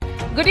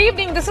Good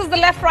evening. This is the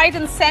Left, Right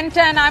and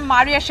Centre and I'm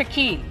Maria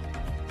Shakil.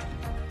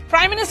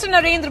 Prime Minister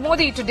Narendra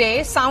Modi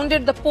today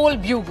sounded the poll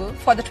bugle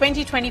for the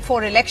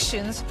 2024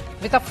 elections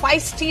with a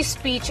feisty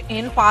speech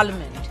in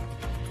Parliament.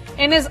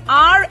 In his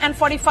hour and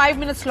 45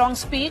 minutes long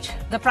speech,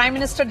 the Prime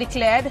Minister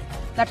declared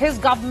that his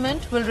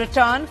government will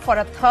return for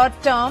a third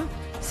term,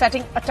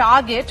 setting a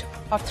target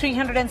of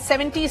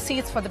 370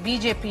 seats for the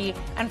BJP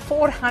and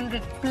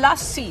 400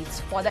 plus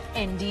seats for the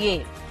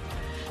NDA.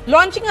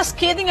 Launching a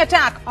scathing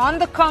attack on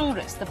the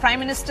Congress, the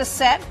Prime Minister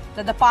said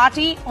that the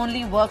party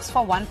only works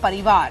for one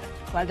parivaar,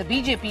 while the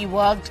BJP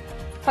worked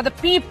for the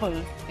people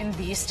in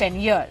these 10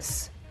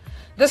 years.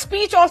 The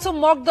speech also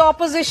mocked the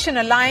opposition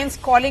alliance,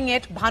 calling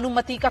it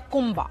Bhanumati Ka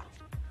Kunba,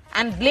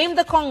 and blamed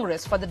the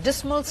Congress for the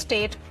dismal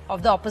state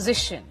of the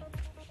opposition.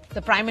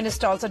 The Prime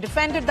Minister also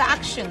defended the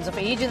actions of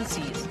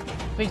agencies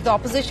which the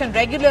opposition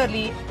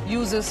regularly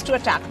uses to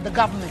attack the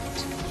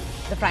government.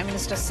 The Prime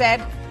Minister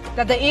said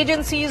that the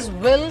agencies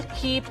will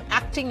keep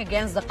acting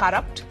against the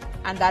corrupt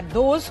and that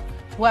those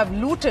who have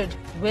looted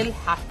will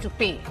have to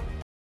pay.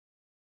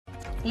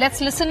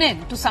 Let's listen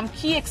in to some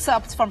key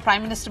excerpts from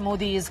Prime Minister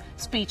Modi's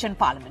speech in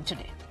Parliament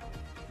today.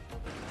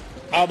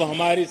 अब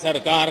हमारी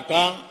सरकार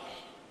का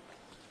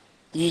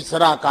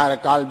तीसरा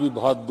कार्यकाल भी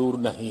बहुत दूर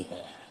नहीं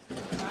है।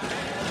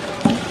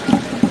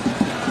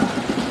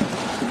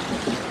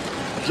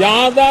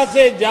 ज्यादा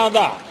से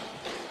ज्यादा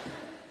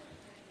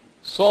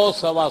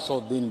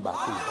 100-125 दिन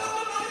बाकी है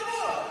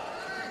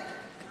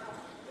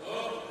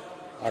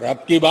और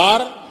अब की बार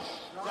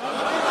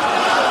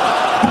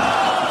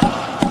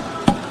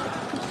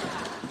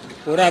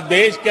पूरा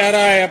देश कह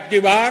रहा है, अब की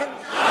बार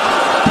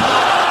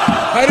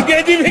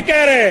खड़गे जी भी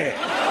कह रहे हैं।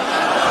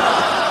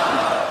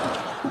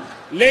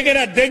 लेकिन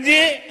अध्यक्ष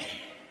जी,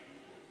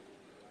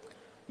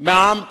 मैं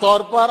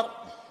आमतौर पर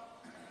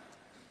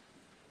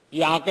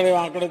ये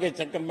आंकड़े के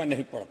चक्कर में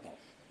नहीं पड़ता,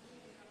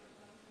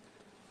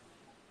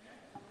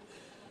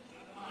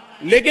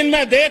 लेकिन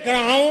मैं देख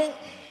रहा हूं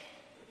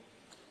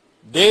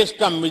देश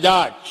का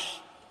मिजाज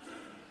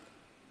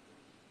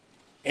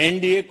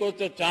एनडीए को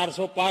तो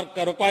 400 पार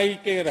करवा ही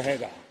के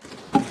रहेगा,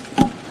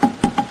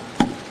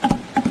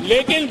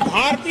 लेकिन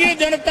भारतीय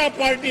जनता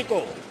पार्टी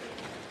को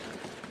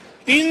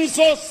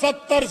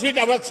 370 सीट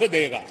अवश्य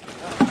देगा।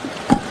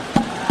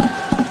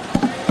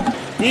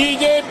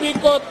 बीजेपी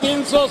को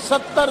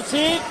 370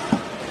 सीट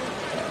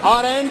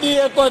और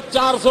एनडीए को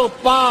 400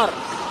 पार।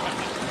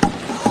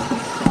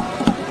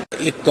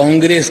 ये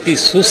कांग्रेस की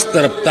सुस्त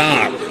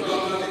रफ्तार,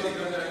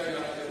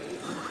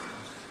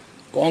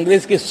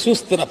 कांग्रेस की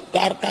सुस्त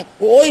रफ्तार का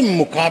कोई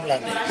मुकाबला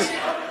नहीं।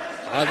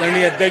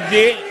 आदरणीय अध्यक्ष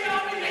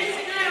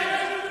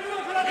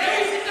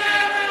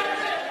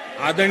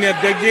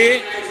जी,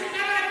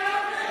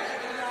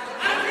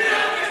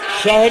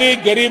 शहरी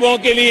गरीबों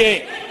के लिए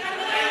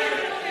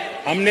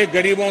हमने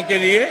गरीबों के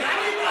लिए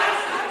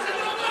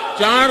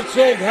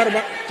 400 घर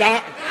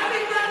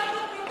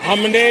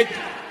हमने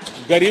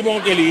गरीबों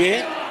के लिए,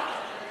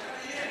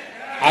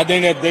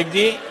 आदरणीय अध्यक्ष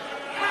जी,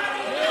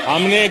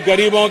 हमने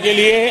गरीबों के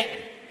लिए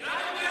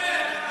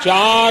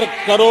 4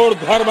 करोड़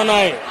घर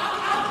बनाए।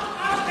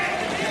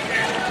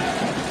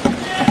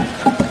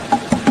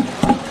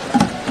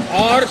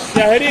 और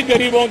शहरी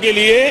गरीबों के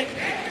लिए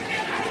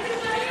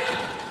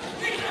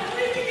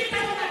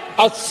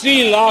 80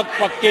 लाख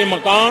पक्के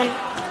मकान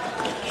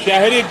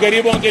शहरी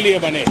गरीबों के लिए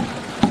बने।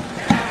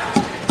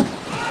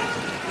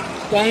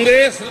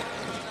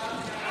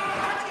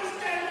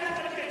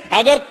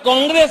 अगर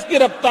कांग्रेस की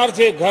रफ्तार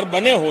से घर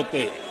बने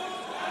होते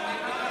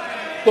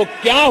तो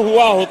क्या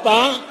हुआ होता,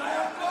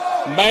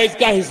 मैं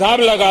इसका हिसाब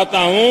लगाता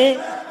हूं।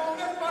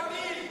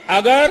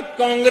 अगर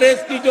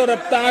कांग्रेस की जो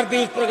रफ्तार थी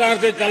उस प्रकार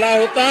से चला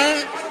होता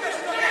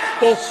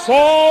तो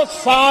 100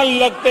 साल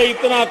लगते,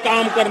 इतना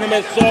काम करने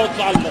में 100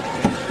 साल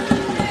लगते,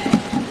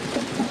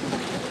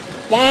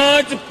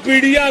 5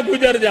 पीढ़ियां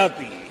गुजर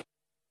जाती।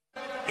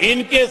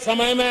 इनके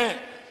समय में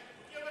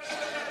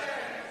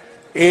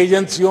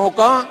एजेंसियों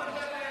का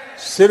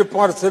सिर्फ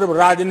और सिर्फ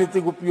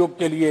राजनीतिक उपयोग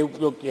के लिए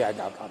उपयोग किया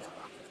जाता था।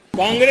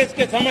 कांग्रेस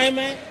के समय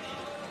में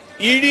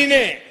ईडी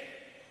ने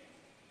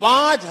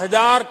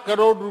 5000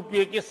 करोड़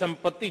रुपए की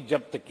संपत्ति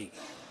जब्त की।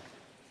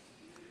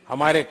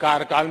 हमारे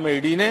कार्यकाल में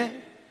ईडी ने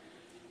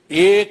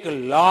 1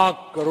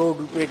 लाख करोड़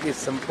रुपए की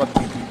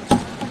संपत्ति दी।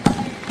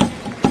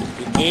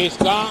 देश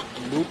का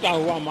लूटा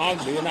हुआ माल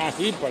देना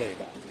ही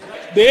पड़ेगा।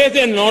 देश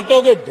इन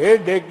नोटों के ढेर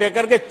देख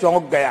करके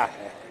चौंक गया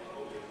है,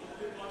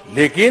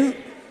 लेकिन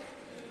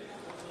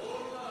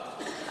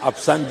अब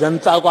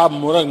जनता को आप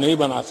मूर्ख नहीं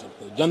बना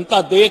सकते।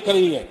 जनता देख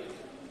रही है।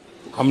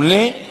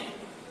 हमने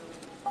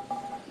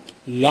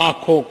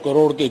लाखों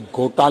करोड़ के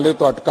घोटाले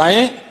तो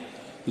अटकाए,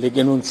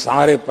 लेकिन उन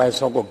सारे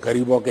पैसों को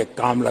गरीबों के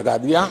काम लगा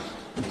दिया,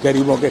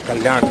 गरीबों के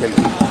कल्याण के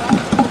लिए।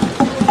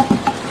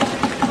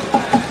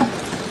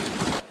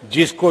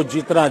 जिसको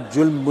जितना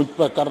जुल्म मुझ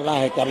पर करना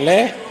है कर ले,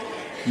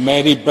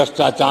 मेरी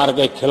भ्रष्टाचार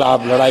के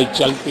खिलाफ लड़ाई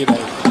चलती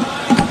रहेगी।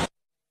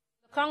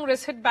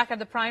 Congress hit back at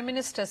the Prime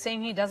Minister,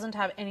 saying he doesn't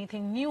have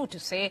anything new to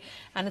say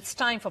and it's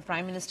time for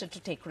Prime Minister to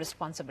take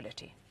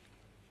responsibility.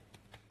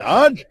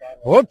 आज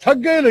बहुत थक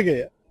गए लगे,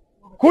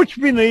 कुछ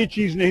भी नई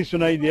चीज नहीं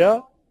सुनाई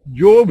दिया।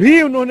 जो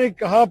भी उन्होंने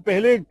कहा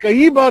पहले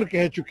कई बार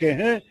कह चुके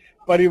हैं,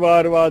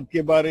 परिवारवाद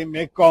के बारे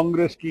में,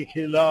 कांग्रेस के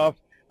खिलाफ,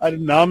 अरे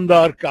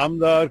नामदार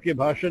कामदार के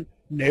भाषण।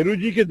 नेहरू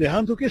जी के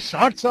देहांत होके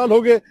 60 साल हो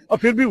गए और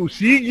फिर भी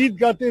उसी गीत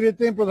गाते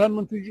रहते हैं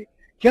प्रधानमंत्री जी।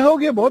 क्या हो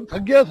गया? बहुत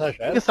थक गया था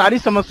शायद। ये सारी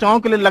समस्याओं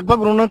के लिए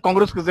लगभग उन्होंने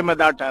कांग्रेस को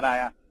जिम्मेदार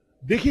ठहराया।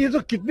 देखिए, ये तो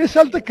कितने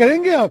साल तक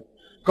करेंगे आप?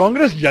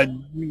 कांग्रेस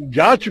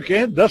जा चुके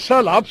हैं, 10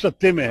 साल आप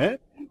सत्ते में हैं,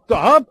 तो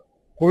आप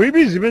कोई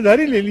भी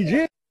जिम्मेदारी ले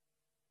लीजिए।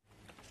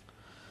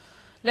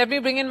 Let me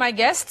bring in my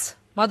guests.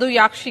 Madhu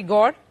Yakshi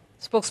Gaur,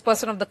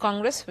 spokesperson of the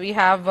Congress. We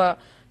have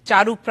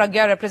Charu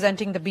Pragya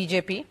representing the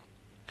BJP.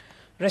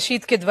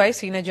 Rashid Kidwai,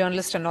 senior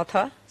journalist and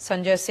author.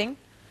 Sanjay Singh,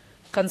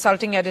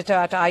 consulting editor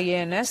at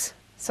IANS.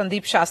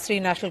 Sandeep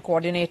Shastri, national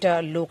coordinator,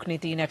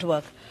 Lokniti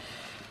Network.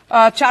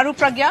 Charu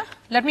Pragya,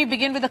 let me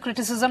begin with the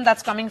criticism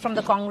that's coming from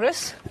the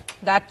Congress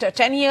that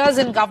 10 years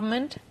in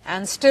government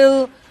and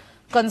still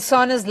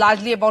concern is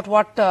largely about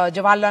what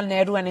Jawaharlal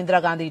Nehru and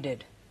Indira Gandhi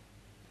did.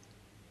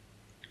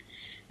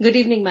 Good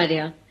evening,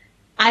 Maria.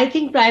 I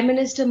think Prime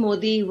Minister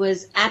Modi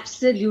was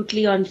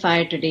absolutely on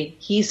fire today.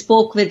 He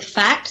spoke with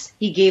facts,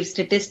 he gave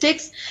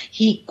statistics,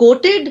 he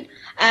quoted,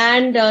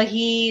 and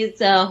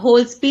his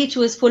whole speech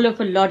was full of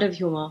a lot of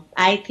humor.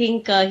 I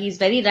think he's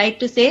very right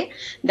to say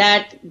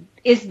that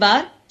is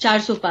bar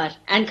 400 par,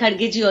 and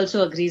Kharge ji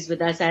also agrees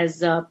with us,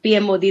 as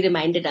PM Modi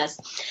reminded us.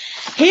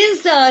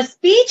 His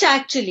speech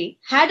actually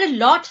had a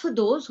lot for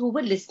those who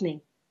were listening.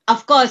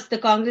 Of course, the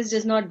Congress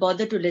does not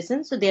bother to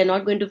listen, so they are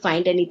not going to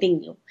find anything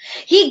new.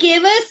 He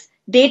gave us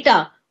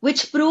data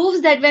which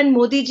proves that when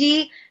Modi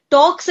ji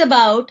talks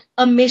about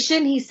a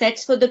mission he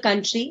sets for the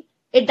country,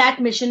 that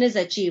mission is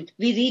achieved.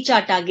 We reach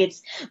our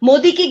targets.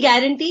 Modi ki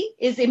guarantee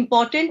is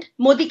important.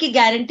 Modi ki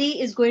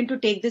guarantee is going to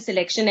take this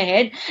election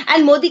ahead.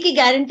 And Modi ki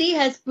guarantee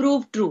has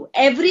proved true.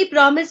 Every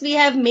promise we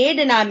have made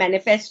in our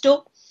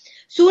manifesto,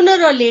 sooner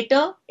or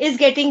later, is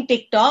getting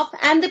ticked off,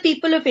 and the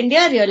people of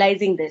India are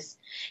realizing this.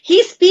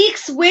 He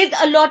speaks with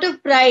a lot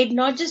of pride,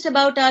 not just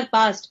about our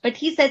past, but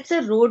he sets a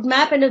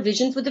roadmap and a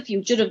vision for the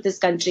future of this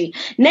country.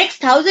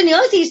 Next 1,000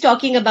 years he's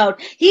talking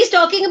about. He's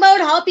talking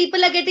about how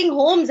people are getting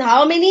homes.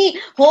 How many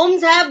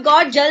homes have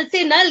got Jal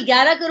Se Nal?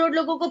 11 crore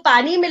लोगों को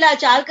पानी मिला,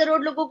 4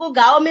 crore लोगों को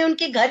गांव में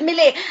उनके घर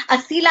मिले,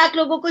 80 लाख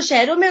लोगों को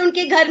शहरों में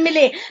उनके घर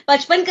मिले,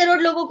 55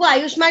 crore लोगों को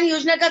आयुष्मान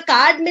योजना का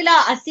कार्ड मिला,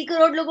 80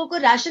 crore लोगों को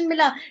राशन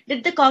मिला.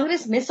 Did the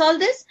Congress miss all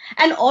this?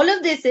 And all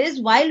of this is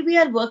while we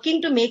are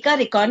working to make our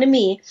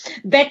economy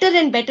better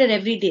and better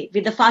every day.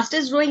 We're the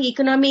fastest growing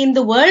economy in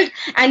the world,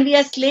 and we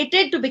are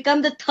slated to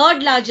become the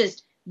 3rd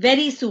largest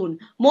very soon.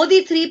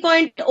 Modi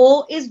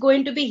 3.0 is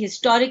going to be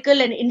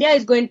historical, and India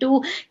is going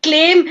to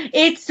claim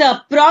its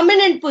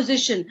prominent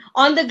position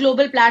on the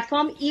global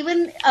platform,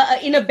 even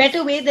in a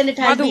better way than it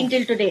has been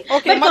till today.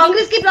 Okay, but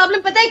Congress ki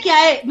problem pata hai kya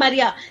hai,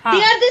 Maria?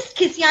 They are this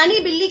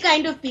khisyani billi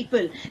kind of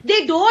people.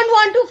 They don't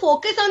want to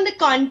focus on the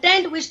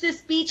content which the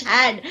speech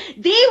had.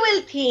 They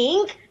will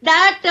think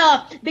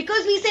that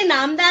because we say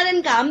Namdar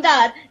and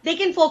Kamdar, they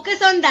can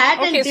focus on that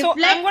and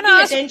deflect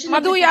the attention.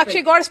 Madhu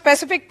Yakshi got a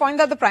specific point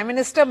that the Prime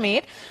Minister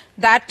made,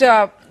 that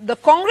the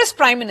Congress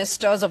Prime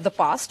Ministers of the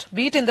past,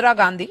 be it Indira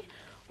Gandhi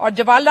or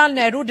Jawaharlal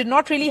Nehru, did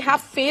not really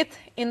have faith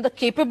in the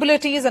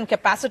capabilities and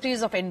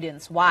capacities of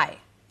Indians. Why?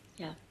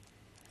 Yeah.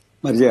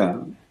 Maria,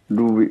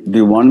 do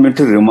you want me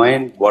to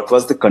remind what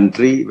was the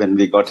country when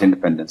we got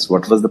independence?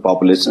 What was the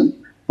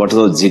population? What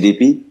was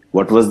GDP?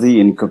 What was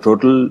the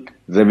total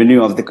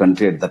revenue of the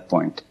country at that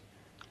point?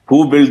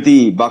 Who built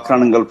the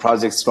Bakranangal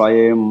projects to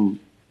IIM,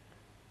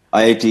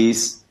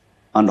 IITs,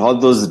 and all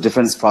those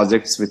defense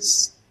projects which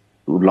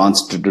were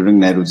launched during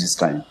Nehruji's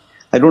time?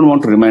 I don't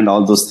want to remind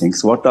all those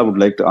things. What I would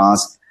like to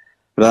ask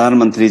Pradhan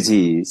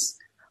Mantriji is,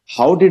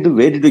 where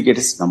did you get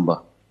his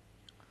number?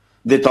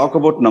 They talk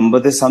about number,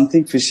 there's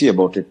something fishy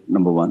about it,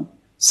 number one.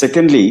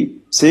 Secondly,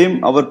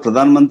 same our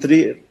Pradhan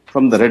Mantri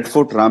from the Red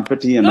Fort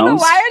rampart, he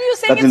announced why are you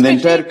saying that in the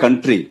entire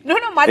country.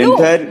 Madhu,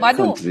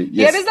 country,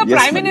 yes, here is the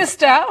Prime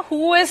Minister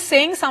who is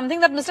saying something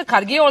that Mr.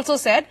 Kharge also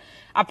said,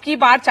 ab ki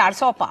baar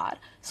 400 par.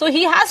 So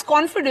he has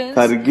confidence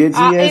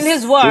in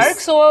his work.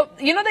 So,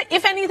 you know,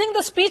 if anything,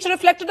 the speech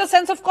reflected a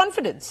sense of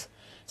confidence.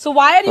 So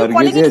why are you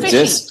calling it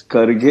fishy?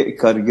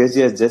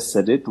 Kharge has just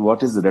said it.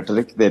 What is the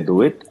rhetoric? They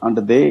do it and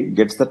they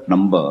get that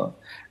number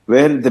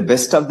where the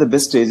best of the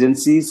best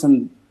agencies,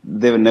 and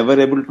they were never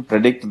able to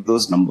predict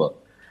those numbers.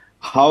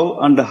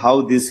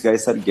 How these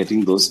guys are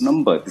getting those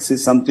numbers? This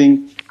is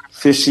something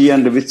fishy,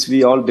 and which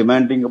we all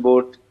demanding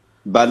about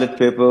ballot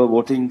paper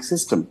voting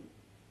system.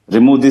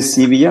 Remove these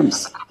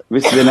CVMs,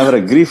 which they never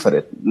agree for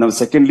it. Now,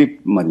 secondly,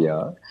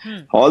 Maria,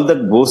 all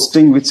that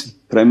boasting which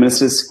Prime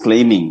Minister is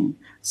claiming,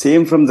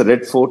 same from the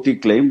Red Fort, he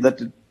claimed that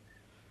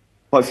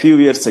a few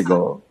years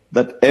ago,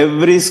 that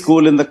every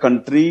school in the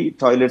country,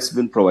 toilets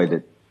been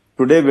provided.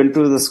 Today, went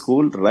to the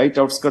school right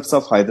outskirts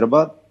of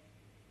Hyderabad,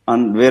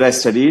 and where I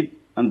studied,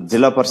 and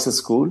Jilla Parshad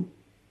school,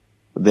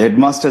 the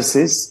headmaster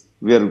says,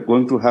 we are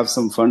going to have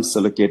some funds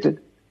allocated.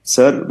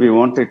 Sir, we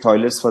want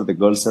toilets for the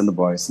girls and the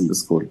boys in the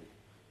school.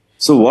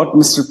 So what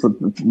Mr.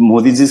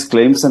 Modiji's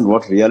claims and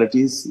what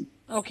reality is?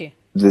 Okay.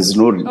 There's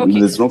no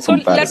So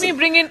comparison. let me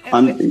bring in.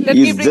 And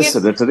it's just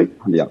rhetoric.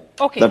 Yeah.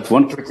 Okay. That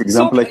one quick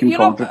example I can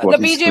counter what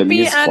the he's claiming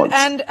BJP is false.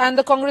 and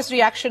the Congress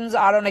reactions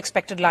are on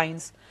expected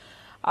lines,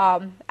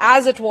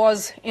 as it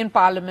was in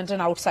Parliament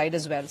and outside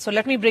as well. So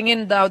let me bring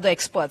in the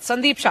experts.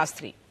 Sandeep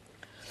Shastri.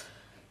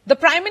 The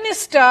Prime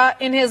Minister,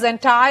 in his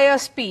entire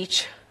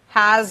speech,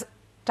 has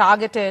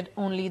targeted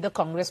only the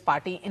Congress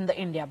party in the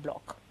India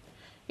bloc.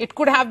 It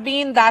could have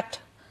been that,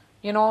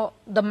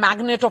 the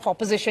magnet of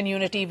opposition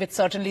unity, which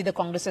certainly the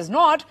Congress is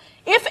not.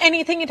 If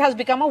anything, it has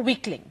become a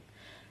weakling.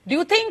 Do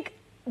you think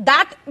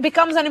that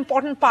becomes an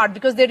important part?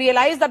 Because they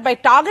realize that by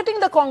targeting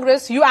the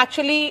Congress, you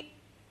actually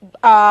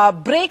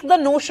break the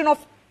notion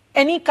of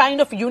any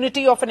kind of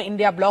unity of an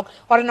India bloc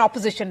or an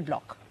opposition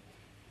bloc.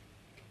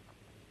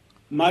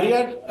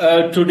 Maria,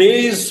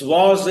 today's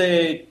was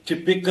a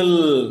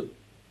typical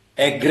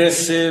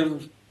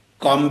aggressive,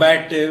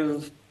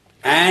 combative,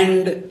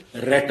 and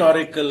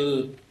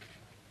rhetorical,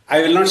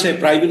 I will not say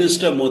Prime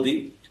Minister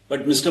Modi,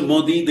 but Mr.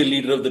 Modi, the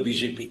leader of the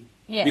BJP.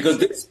 Yes. Because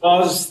this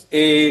was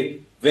a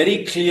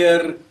very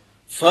clear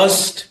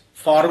first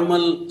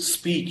formal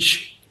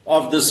speech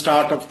of the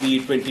start of the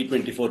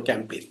 2024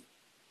 campaign.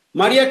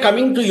 Maria,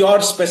 coming to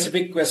your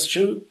specific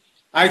question,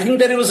 I think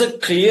there was a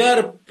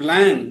clear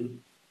plan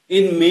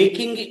in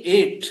making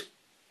it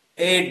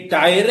a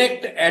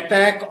direct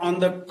attack on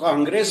the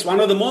Congress, one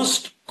of the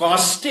most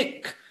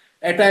caustic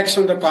attacks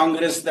on the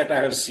Congress that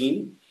I have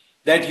seen,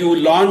 that you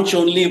launch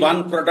only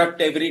one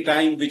product every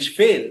time which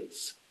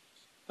fails.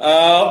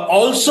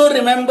 Also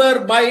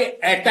remember, by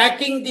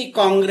attacking the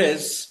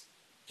Congress,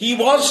 he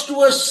was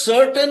to a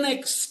certain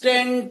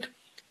extent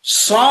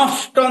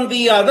soft on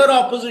the other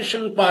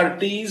opposition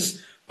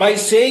parties by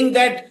saying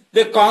that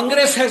the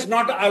Congress has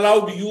not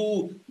allowed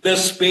you the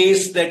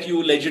space that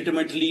you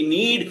legitimately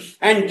need,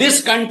 and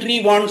this country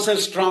wants a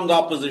strong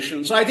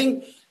opposition. So I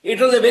think it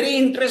was a very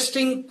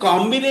interesting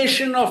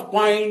combination of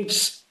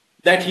points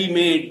that he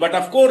made. But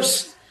of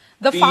course,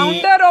 the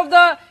founder of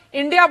the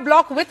India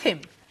bloc with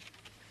him.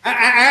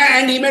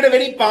 And he made a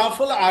very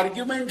powerful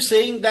argument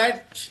saying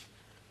that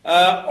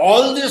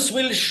all this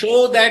will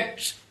show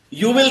that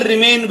you will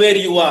remain where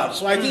you are.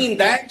 So I think in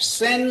that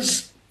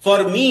sense,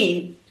 for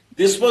me,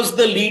 this was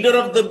the leader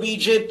of the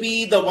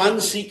BJP, the one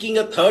seeking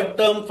a third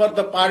term for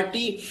the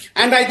party,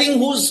 and I think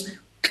whose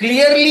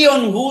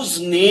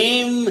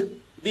name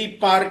the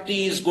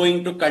party is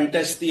going to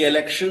contest the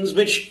elections,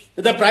 which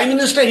the Prime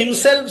Minister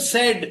himself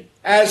said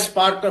as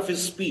part of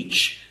his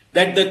speech,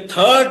 that the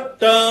third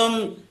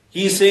term,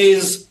 he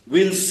says,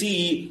 will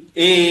see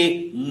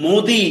a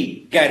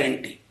Modi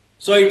guarantee.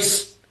 So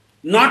it's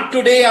not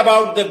today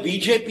about the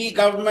BJP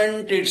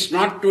government, it's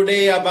not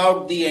today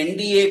about the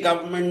NDA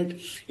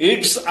government,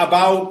 it's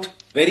about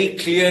very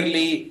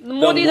clearly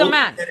Modi the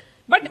man.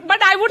 But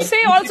I would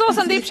say also,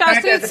 Sandeep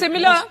Shastri, it's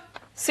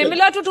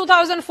similar to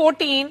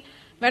 2014,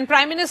 when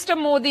Prime Minister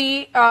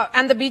Modi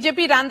and the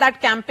BJP ran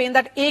that campaign,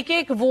 that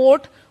ek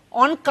vote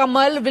on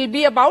Kamal will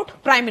be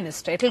about Prime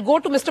Minister. It will go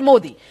to Mr.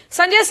 Modi.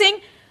 Sanjay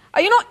Singh,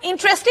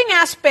 interesting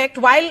aspect,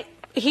 while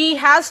he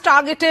has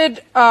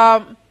targeted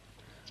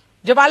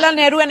Jawaharlal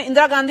Nehru and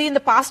Indira Gandhi in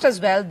the past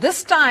as well,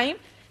 this time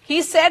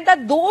he said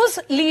that those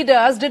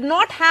leaders did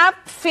not have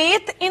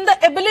faith in the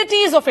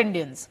abilities of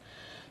Indians.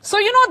 So,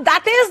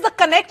 that is the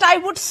connect, I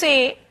would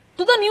say,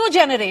 to the new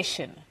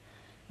generation.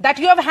 That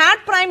you have had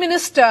prime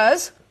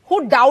ministers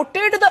who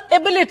doubted the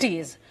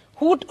abilities,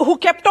 who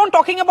kept on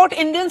talking about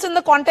Indians in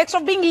the context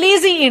of being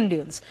lazy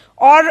Indians,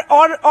 or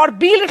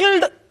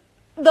belittled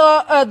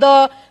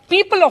the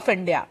people of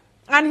India.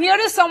 And here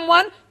is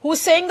someone who's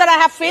saying that I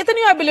have faith in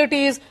your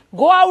abilities,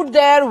 go out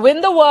there,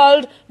 win the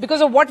world,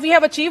 because of what we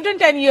have achieved in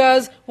 10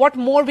 years, what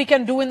more we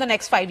can do in the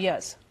next 5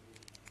 years.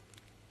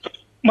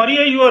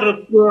 Maria, you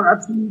are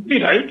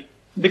absolutely right.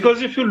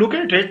 Because if you look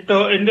at it,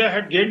 India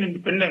had gained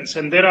independence,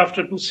 and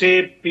thereafter to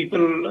say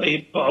people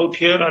out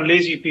here are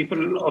lazy,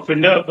 people of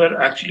India were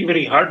actually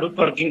very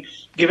hard-working,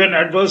 given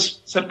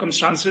adverse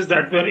circumstances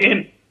that we're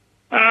in.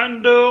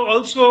 And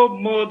also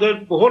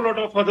the whole lot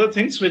of other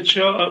things which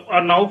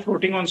are now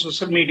floating on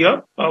social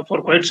media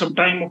for quite some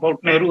time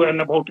about Nehru and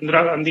about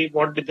Indira Gandhi,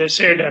 what they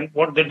said and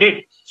what they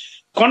did.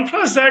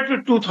 Contrast that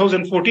with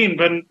 2014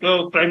 when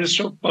Prime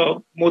Minister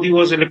Modi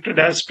was elected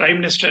as Prime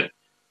Minister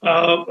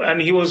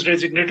and he was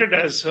designated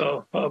as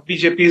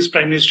BJP's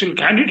Prime Ministerial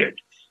candidate.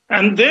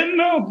 And then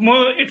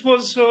it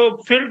was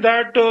felt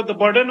that the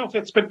burden of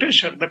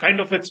expectation, the kind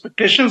of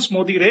expectations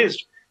Modi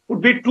raised,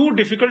 would be too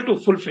difficult to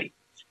fulfill.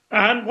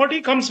 And what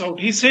he comes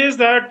out, he says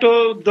that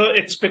the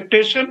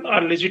expectations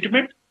are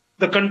legitimate.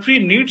 The country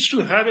needs to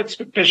have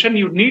expectation.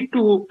 You need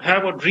to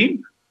have a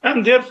dream.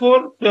 And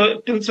therefore,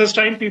 till such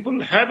time people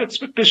have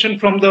expectation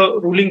from the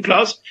ruling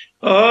class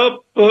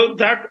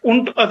that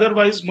won't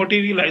otherwise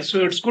materialize.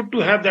 So it's good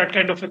to have that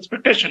kind of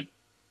expectation.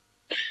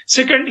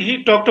 Second,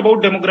 he talked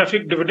about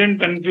demographic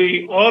dividend when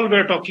we all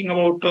were talking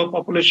about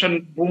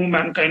population boom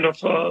and kind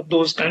of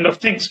those kind of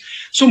things.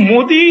 So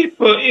Modi,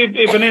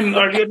 even in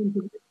earlier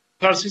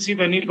RCC,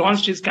 when he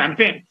launched his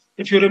campaign,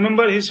 If you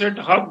remember, he said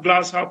half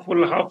glass, half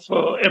full, half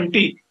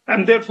empty.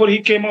 And therefore,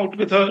 he came out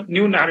with a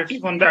new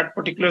narrative on that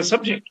particular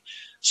subject.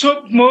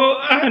 So,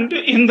 and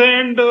in the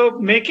end,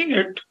 making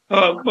it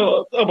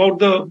about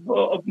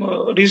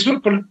the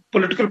regional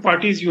political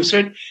parties, you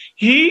said,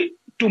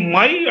 to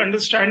my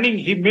understanding,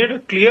 he made a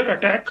clear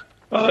attack.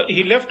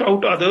 He left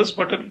out others,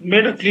 but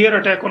made a clear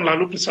attack on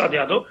Lalu Prasad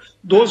Yadav.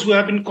 Those who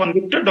have been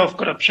convicted of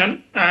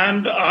corruption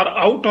and are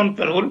out on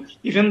parole,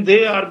 even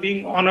they are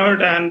being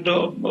honored and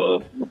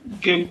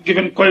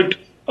given quite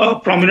a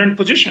prominent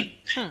position.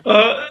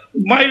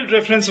 Mild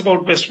reference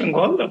about West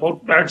Bengal,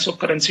 about bags of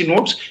currency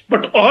notes.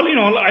 But all in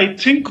all, I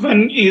think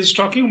when he is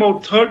talking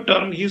about third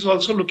term, he is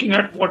also looking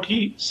at what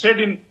he said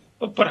in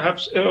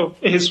perhaps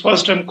his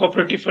first term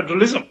cooperative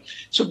federalism.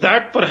 So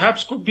that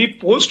perhaps could be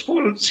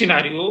post-poll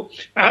scenario.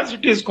 As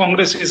it is,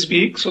 Congress is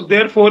weak. So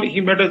therefore, he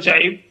made a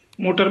jibe.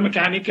 Motor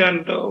mechanic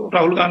and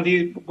Rahul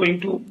Gandhi going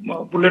to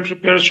bullet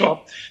repair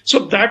shop. So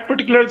that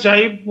particular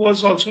jibe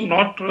was also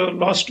not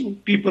lost to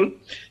people.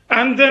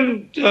 And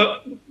then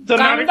the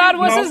Kamdar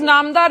versus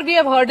Namdar we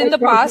have heard in the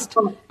past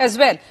as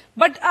well.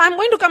 But I'm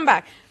going to come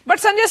back. But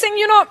Sanjay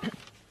Singh,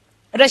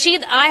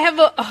 Rashid, I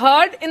have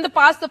heard in the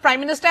past the Prime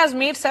Minister has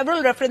made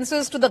several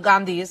references to the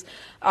Gandhis,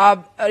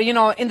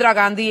 Indira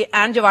Gandhi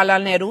and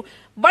Jawaharlal Nehru.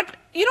 But,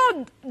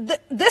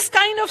 this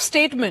kind of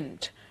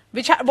statement,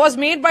 which was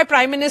made by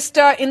Prime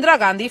Minister Indira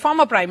Gandhi,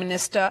 former Prime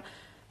Minister,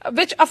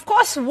 which of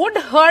course would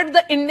hurt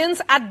the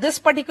Indians at this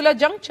particular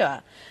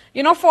juncture.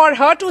 For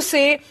her to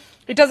say,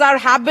 it is our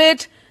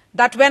habit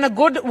that when a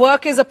good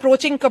work is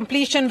approaching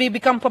completion, we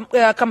become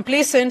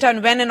complacent,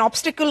 and when an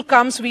obstacle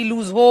comes, we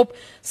lose hope.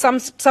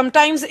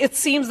 Sometimes it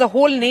seems the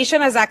whole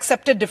nation has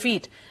accepted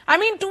defeat. I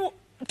mean,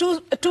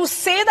 to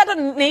say that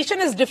a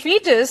nation is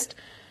defeatist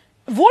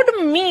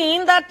would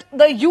mean that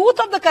the youth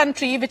of the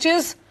country, which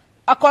is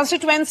a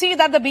constituency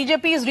that the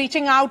BJP is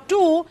reaching out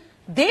to,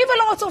 they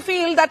will also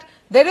feel that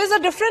there is a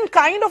different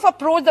kind of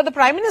approach that the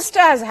Prime Minister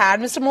has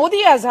had, Mr.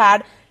 Modi has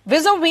had,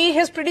 vis-a-vis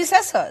his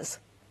predecessors.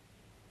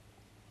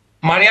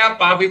 Maria,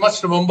 we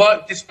must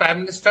remember this Prime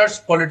Minister's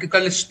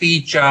political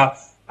speech to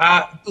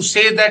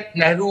say that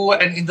Nehru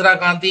and Indira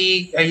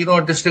Gandhi,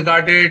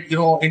 disregarded,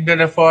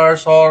 Indian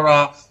efforts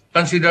or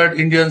considered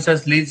Indians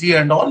as lazy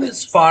and all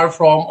is far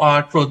from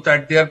truth.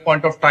 At their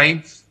point of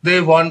time,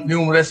 they won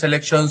numerous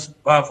elections.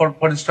 For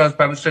instance,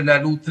 Prime Minister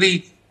Nehru,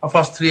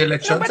 first three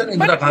elections, and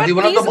Indira Gandhi,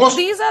 one of the most.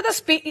 These are the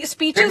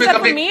speeches that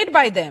were made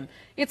by them.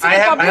 It's in the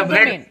public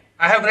domain.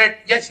 I have read,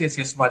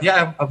 yes, Maria, I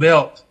am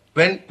aware.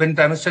 When Prime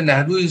Minister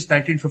Nehru is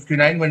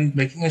 1959, when he's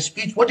making a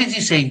speech, what is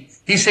he saying?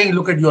 He's saying,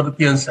 look at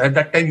Europeans. At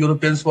that time,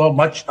 Europeans were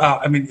much,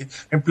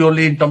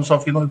 purely in terms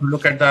of, if you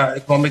look at the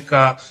economic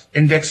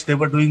index, they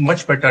were doing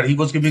much better. He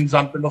was giving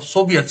example of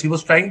Soviets. He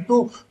was trying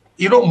to,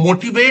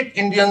 motivate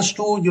Indians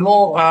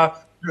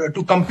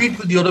to compete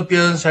with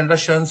Europeans and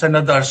Russians and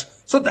others.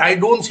 So I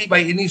don't see by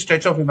any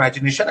stretch of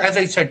imagination. As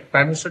I said,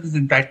 Prime Minister is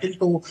entitled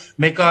to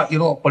make a,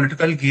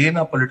 political gain,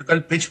 a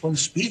political pitch for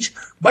his speech.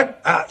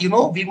 But,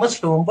 we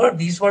must remember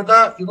these were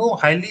the,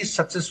 highly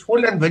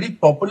successful and very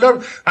popular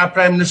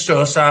Prime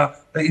Ministers.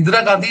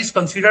 Indira Gandhi is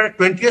considered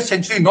 20th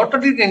century, not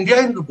only in India,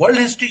 in the world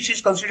history, she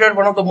is considered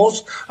one of the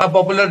most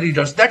popular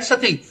leaders. That's the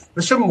thing.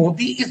 Mr.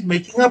 Modi is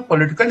making a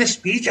political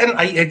speech, and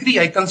I agree,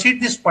 I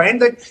concede this point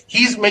that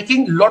he is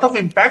making a lot of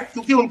impact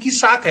because unki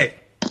saak hai.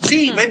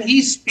 See, when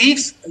he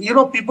speaks,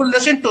 people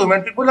listen to him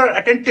and people are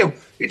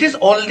attentive. It is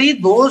only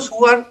those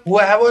who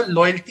have a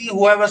loyalty,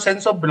 who have a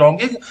sense of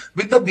belonging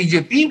with the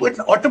BJP would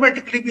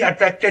automatically be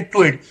attracted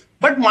to it.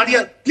 But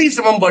Maria, please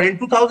remember, in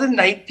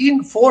 2019,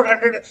 the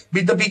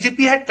BJP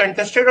had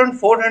contested on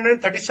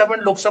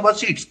 437 Lok Sabha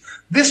seats.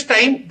 This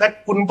time,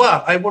 that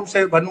Kunba, I won't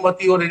say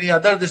Bhanumati or any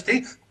other,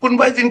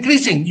 Kunba is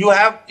increasing. You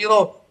have,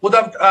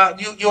 Uddhav,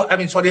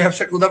 I have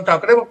said Uddhav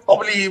Thackeray, but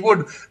probably he would.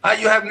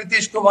 You have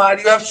Nitish Kumar,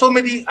 you have so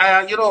many,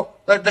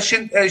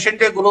 the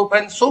Shinde group,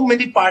 and so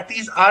many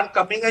parties are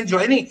coming and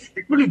joining.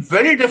 It will be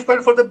very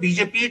difficult for the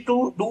BJP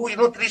to do,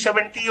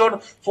 370 or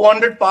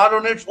 400 power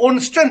on its own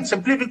strength,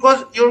 simply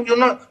because you'll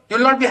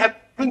not be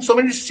having so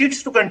many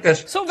seats to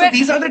contest. So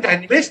these are the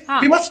dynamics.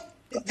 We must,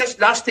 just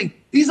last thing,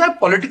 these are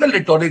political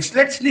rhetorics.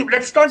 Let's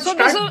not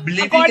start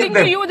believing in them. According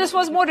to you, this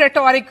was more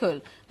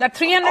rhetorical. That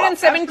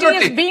 370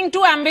 is being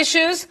too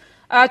ambitious,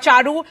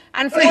 Charu,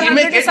 and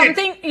 400 is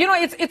something,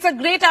 it's a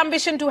great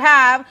ambition to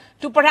have,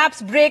 to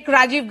perhaps break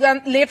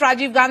late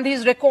Rajiv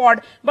Gandhi's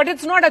record, but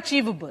it's not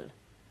achievable.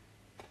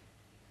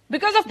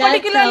 Because of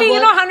particularly,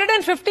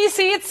 150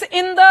 seats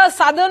in the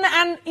southern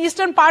and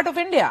eastern part of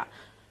India,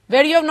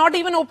 where you have not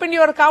even opened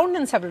your account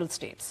in several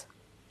states.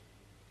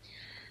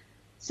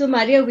 So,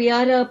 Maria, we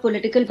are a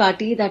political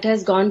party that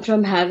has gone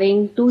from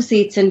having 2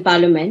 seats in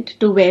parliament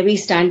to where we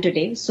stand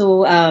today.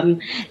 So,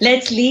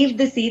 let's leave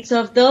the seats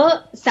of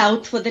the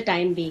south for the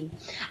time being.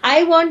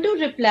 I want to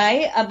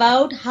reply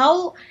about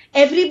how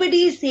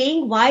everybody is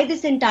saying why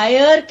this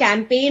entire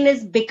campaign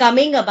is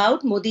becoming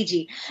about Modi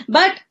ji.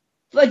 But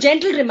a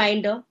gentle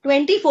reminder,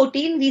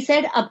 2014 we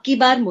said ab ki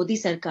baar Modi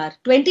Sarkar.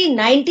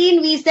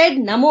 2019 we said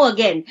Namo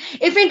again.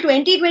 If in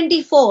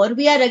 2024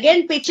 we are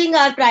again pitching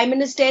our prime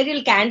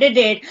ministerial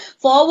candidate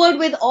forward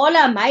with all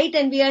our might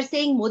and we are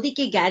saying Modi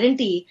ki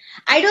guarantee,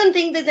 I don't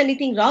think there's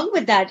anything wrong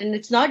with that. And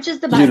it's not just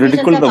the Bharatiya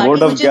Janata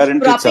Party which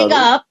is propping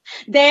up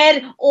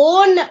their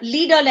own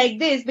leader like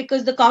this,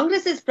 because the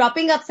Congress is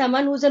propping up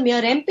someone who's a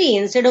mere MP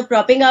instead of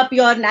propping up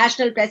your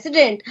national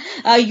president.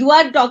 You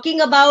are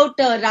talking about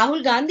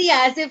Rahul Gandhi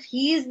as if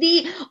he is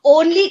the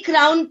only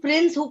crown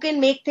prince who can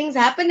make things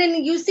happen,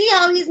 and you see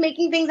how he's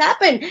making things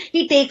happen.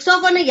 He takes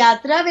off on a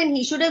yatra when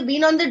he should have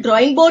been on the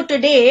drawing board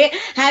today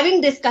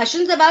having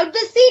discussions about the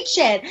seat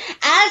share.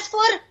 As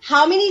for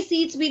how many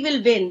seats we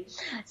will win,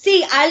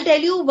 see, I'll tell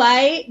you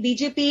why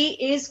BJP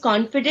is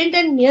confident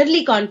and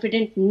merely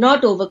confident,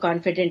 not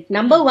overconfident.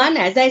 Number one,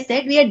 as I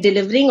said, we are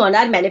delivering on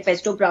our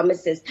manifesto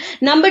promises.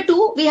 Number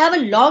two, we have a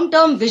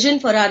long-term vision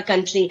for our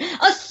country,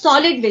 a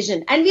solid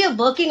vision, and we are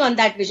working on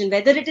that vision,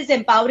 whether it is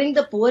empowering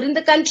the poor in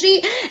the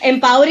country,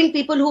 empowering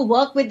people who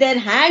work with their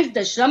hands, the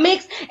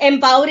shramiks,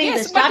 empowering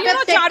the startup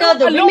sector,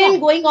 the women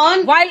going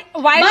on. While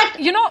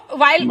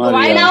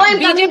now I'm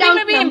BJP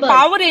may be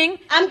empowering,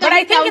 but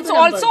I think it's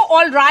also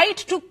all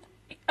right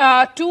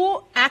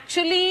to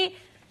actually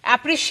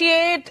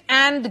appreciate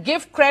and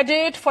give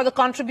credit for the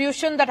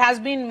contribution that has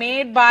been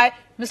made by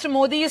Mr.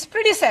 Modi's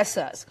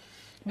predecessors,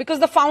 because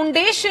the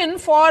foundation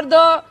for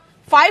the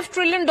 $5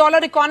 trillion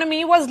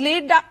economy was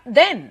laid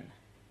then.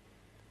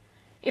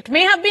 It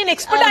may have been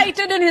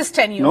expedited in his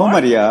tenure. No,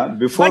 Maria.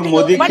 Before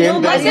Modi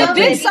came, Maria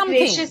did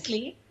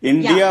something.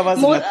 India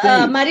was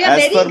nothing. Maria,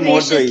 as very per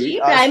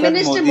graciously, Prime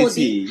Minister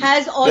Modi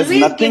has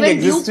always given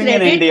due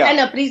credit and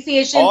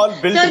appreciation. All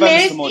built by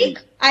Mr. Modi.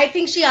 I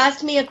think she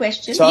asked me a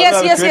question.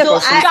 Yes.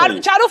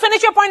 Charu,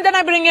 finish your point, then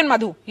I bring in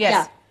Madhu. Yes.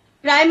 Yeah.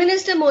 Prime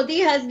Minister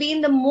Modi has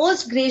been the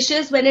most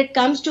gracious when it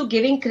comes to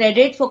giving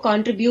credit for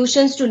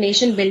contributions to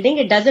nation building.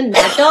 It doesn't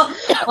matter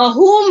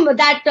whom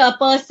that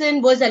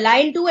person was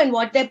aligned to and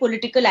what their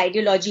political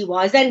ideology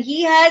was. And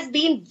he has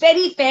been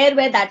very fair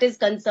where that is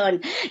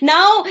concerned.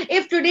 Now,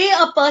 if today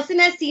a person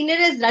as senior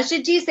as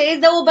Rashid ji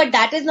says, oh, but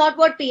that is not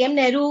what PM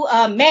Nehru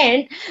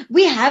meant,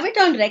 we have it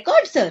on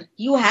record, sir.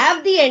 You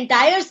have the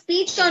entire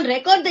speech on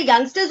record. The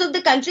youngsters of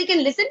the country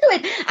can listen to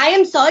it. I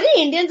am sorry,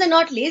 Indians are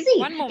not lazy.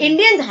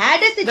 Indians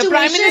had a situation.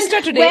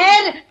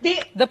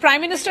 The Prime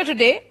Minister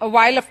today,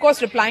 while of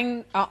course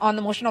replying on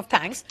the motion of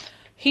thanks,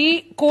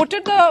 he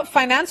quoted the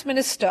Finance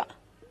Minister,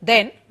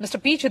 then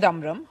Mr. P.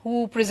 Chidambaram,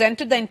 who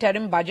presented the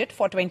interim budget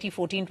for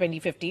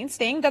 2014-2015,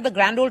 saying that the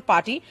Grand Old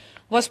Party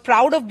was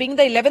proud of being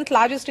the 11th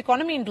largest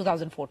economy in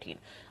 2014.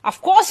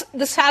 Of course,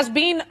 this has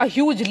been a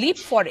huge leap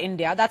for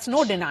India, that's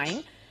no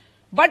denying.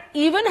 But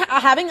even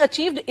having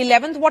achieved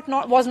 11th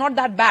was not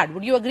that bad.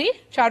 Would you agree,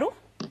 Charu?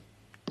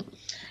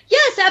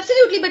 Yes,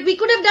 absolutely. But we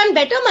could have done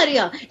better,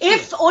 Maria.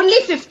 If only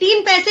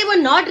 15 paise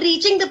were not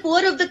reaching the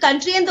poor of the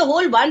country and the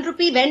whole 1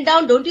 rupee went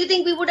down, don't you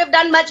think we would have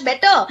done much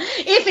better?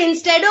 If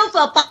instead of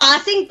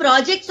passing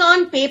projects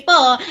on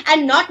paper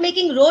and not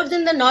making roads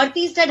in the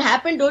Northeast had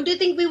happened, don't you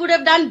think we would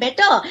have done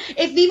better?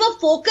 If we were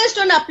focused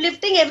on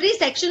uplifting every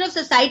section of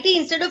society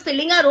instead of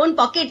filling our own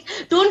pockets,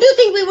 don't you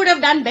think we would have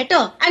done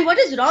better? And what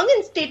is wrong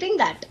in stating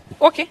that?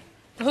 Okay.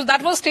 So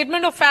that was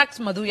statement of facts,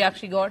 Madhu, you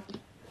actually got.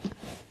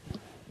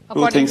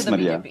 Two things,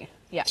 Maria.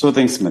 Two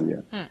things,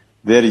 Maria.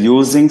 They're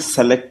using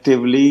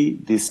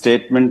selectively the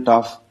statement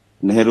of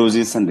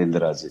Nehruji's and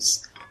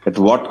Indiraji's. At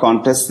what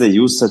context they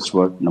use such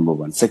word, number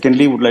one.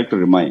 Secondly, would like to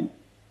remind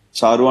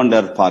Charu and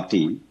her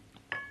party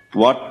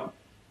what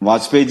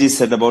Vajpayee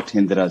said about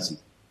Indiraji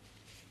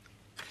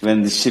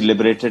when she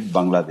liberated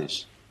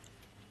Bangladesh.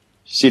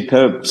 She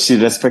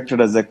respected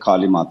as a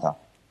Kali Mata.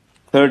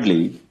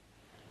 Thirdly,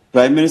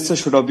 Prime Minister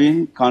should have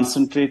been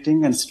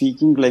concentrating and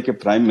speaking like a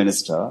Prime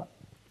Minister,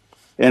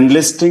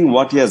 enlisting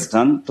what he has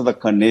done to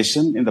the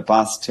nation in the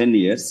past 10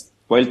 years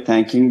while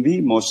thanking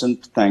the motion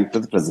to thank to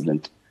the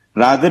president.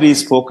 Rather, he is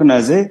spoken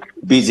as a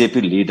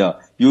BJP leader,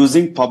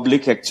 using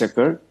public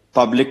exchequer,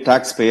 public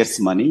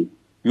taxpayers' money,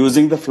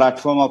 using the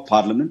platform of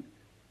parliament.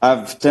 I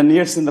have 10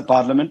 years in the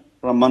parliament.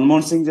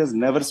 Manmohan Singh has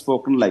never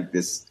spoken like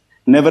this,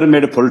 never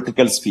made a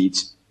political speech.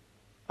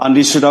 And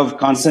he should have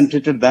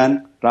concentrated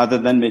rather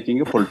than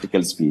making a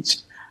political speech.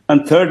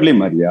 And thirdly,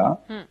 Maria,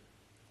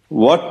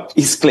 what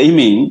is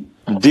claiming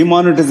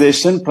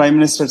demonetization, Prime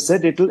Minister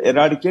said it will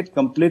eradicate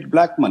complete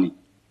black money.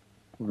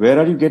 Where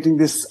are you getting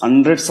this?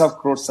 Hundreds of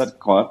crores are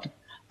caught,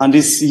 and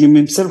is he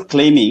himself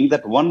claiming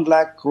that 1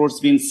 lakh crores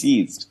been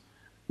seized.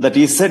 That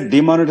he said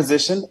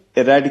demonetization,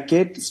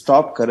 eradicate,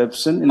 stop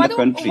corruption in the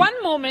country.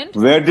 One moment.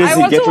 Where is he getting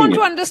it? I also want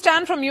to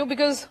understand from you,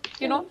 because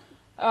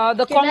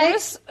the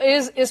Congress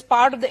is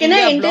part of the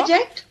India bloc. Can I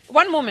interject?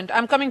 One moment,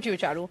 I'm coming to you,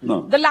 Charu.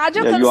 No. The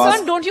larger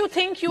concern, don't you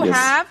think you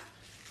have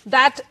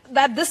that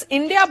this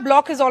India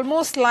bloc is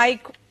almost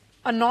like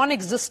a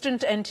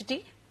non-existent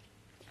entity?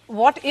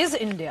 What is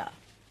India?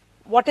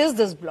 What is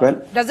this bloc?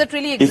 Well, does it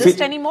really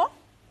exist anymore?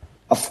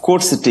 Of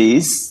course it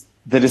is.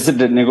 There is a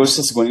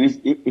negotiation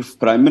going. If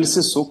Prime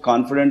Minister is so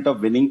confident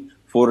of winning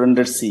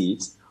 400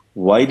 seats,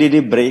 Why did he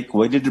break?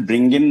 Why did he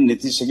bring in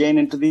Nitish again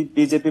into the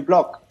BJP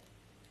bloc?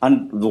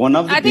 And one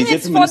of the I think BJP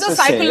it's for the ministers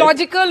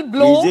psychological said,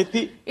 blow.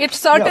 BJP, It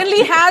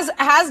certainly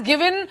has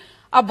given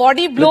a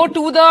body blow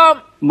to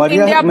the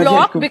India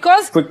bloc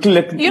because,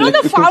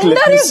 the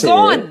founder is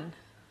gone.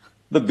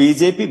 The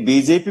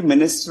BJP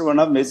minister, one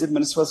of major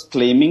ministers was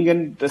claiming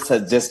and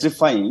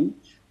justifying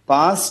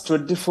past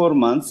 24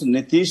 months,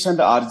 Nitish and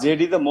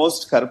RJD the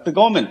most corrupt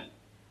government.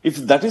 If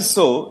that is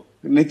so,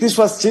 Nitish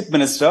was chief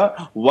minister,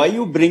 why are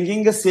you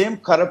bringing the same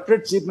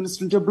corrupted chief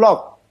minister into a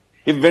bloc?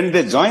 If when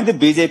they join the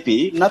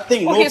BJP,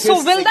 nothing, okay, no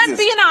so will exist. that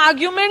be an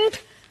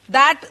argument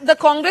that the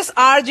Congress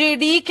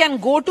RJD can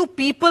go to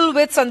people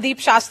with Sandeep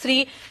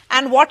Shastri,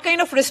 and what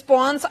kind of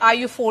response are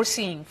you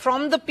foreseeing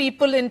from the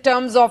people in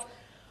terms of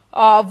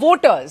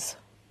voters?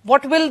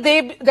 What will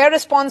their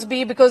response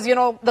be? Because,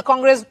 the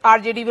Congress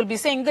RJD will be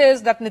saying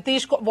this, that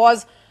Nitish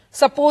was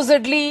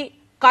supposedly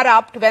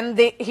corrupt when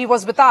he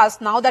was with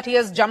us. Now that he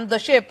has jumped the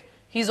ship,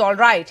 he's all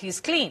right,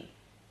 he's clean.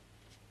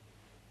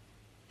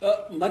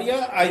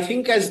 Maria, I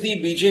think as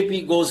the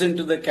BJP goes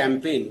into the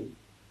campaign,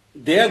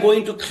 they are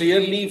going to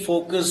clearly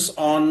focus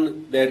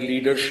on their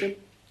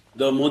leadership.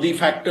 The Modi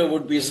factor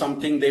would be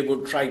something they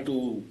would try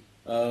to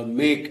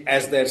make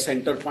as their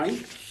center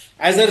point.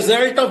 As a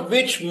result of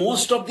which,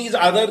 most of these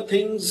other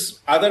things,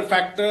 other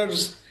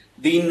factors,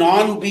 the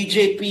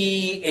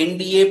non-BJP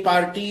NDA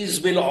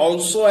parties will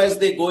also, as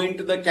they go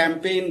into the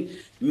campaign,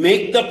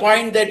 make the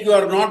point that you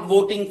are not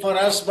voting for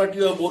us, but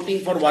you are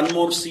voting for one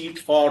more seat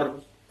for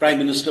Prime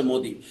Minister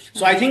Modi.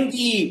 So I think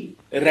the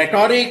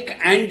rhetoric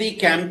and the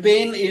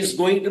campaign is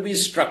going to be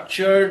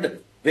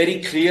structured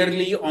very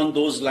clearly on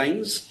those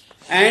lines.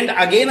 And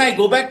again, I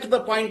go back to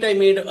the point I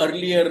made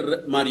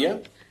earlier,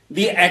 Maria.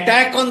 The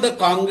attack on the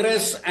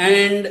Congress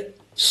and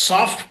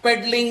soft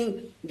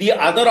peddling the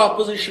other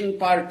opposition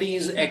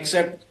parties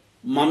except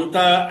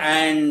Mamata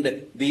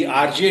and the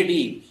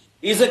RJD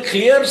is a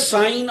clear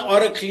sign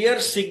or a clear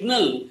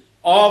signal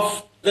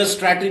of the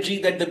strategy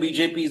that the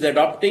BJP is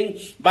adopting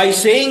by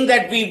saying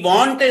that we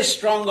want a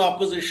strong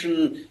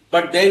opposition,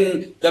 but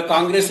then the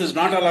Congress is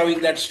not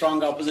allowing that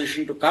strong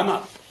opposition to come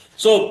up.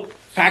 So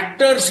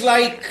factors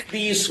like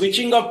the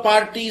switching of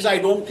parties, I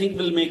don't think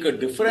will make a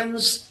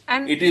difference.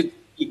 And it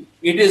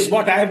is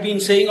what I have been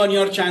saying on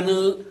your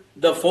channel,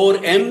 the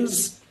 4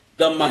 M's,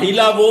 the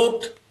Mahila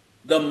vote,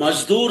 the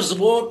Mazdoors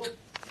vote,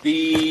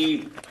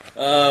 the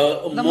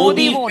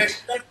Modi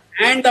vote,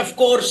 and of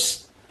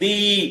course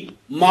the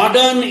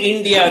modern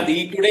India.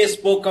 Today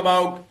spoke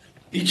about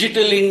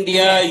digital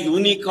India,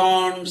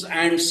 unicorns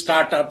and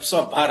startups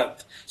of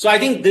Bharat. So I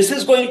think this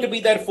is going to be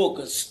their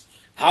focus.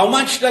 How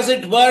much does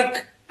it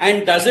work?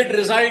 And does it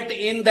result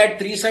in that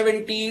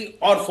 370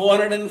 or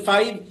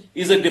 405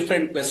 is a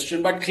different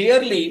question. But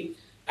clearly,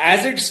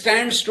 as it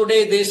stands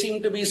today, they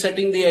seem to be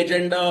setting the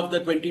agenda of the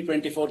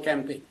 2024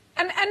 campaign.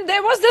 And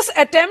there was this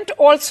attempt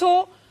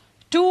also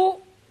to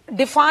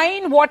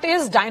define what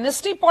is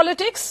dynasty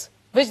politics,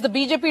 which the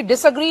BJP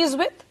disagrees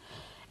with,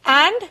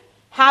 and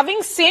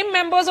having same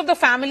members of the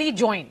family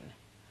join.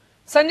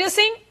 Sanjay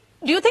Singh,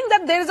 do you think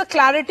that there is a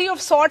clarity of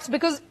sorts?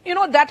 Because,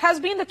 that has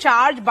been the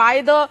charge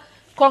by the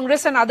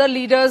Congress and other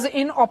leaders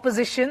in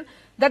opposition,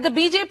 that the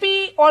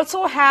BJP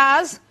also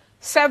has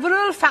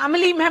several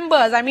family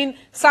members,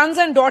 sons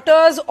and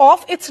daughters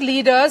of its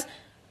leaders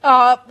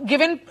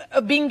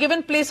being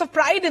given place of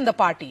pride in the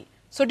party.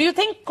 So do you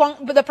think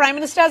the Prime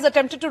Minister has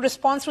attempted to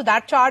respond to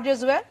that charge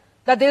as well,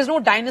 that there is no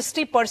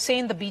dynasty per se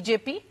in the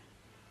BJP?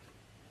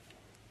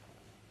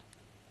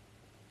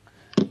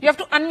 You have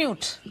to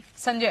unmute,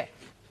 Sanjay.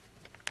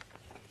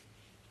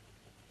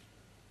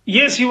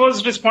 Yes, he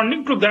was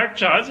responding to that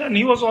charge, and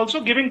he was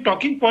also giving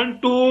talking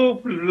point to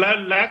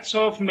lakhs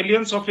of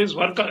millions of his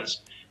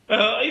workers.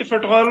 If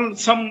at all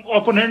some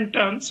opponent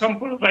and some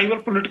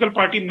rival political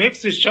party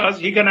makes this charge,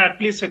 he can at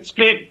least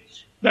explain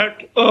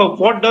that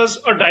what does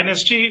a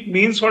dynasty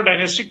means or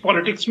dynastic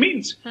politics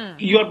means.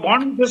 You are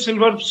born with the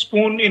silver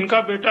spoon,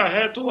 इनका बेटा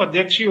है तो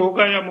अध्यक्ष ही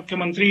होगा या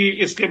मुख्यमंत्री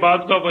इसके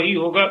बाद का वही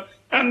होगा,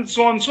 and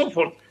so on and so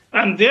forth.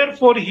 And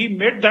therefore, he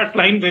made that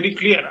line very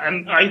clear.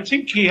 And I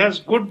think he has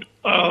done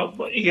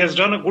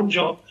a good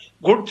job,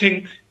 good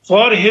thing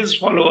for his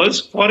followers,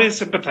 for his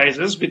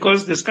sympathizers,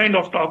 because this kind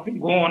of talk will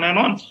go on and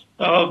on.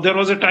 There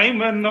was a time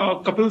when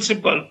Kapil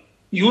Sibal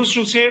used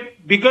to say,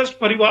 biggest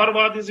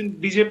parivaarvad is in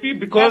BJP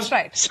because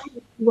संघ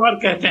परिवार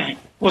कहते हैं.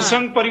 वो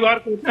संघ परिवार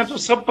कहते हैं तो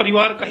सब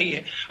परिवार का ही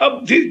है.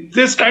 अब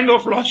this kind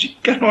of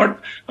logic cannot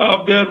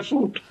bear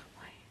fruit.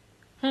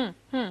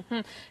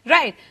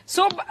 Right.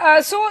 So,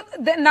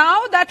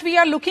 now that we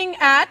are looking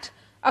at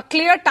a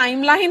clear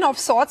timeline of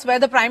sorts, where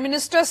the Prime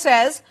Minister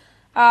says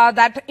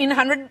that in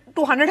 100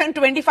 to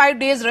 125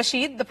 days,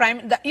 Rashid, it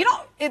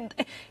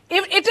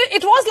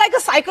was like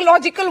a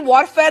psychological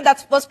warfare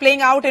that was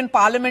playing out in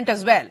Parliament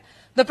as well.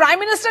 The Prime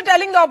Minister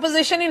telling the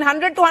opposition in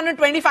 100 to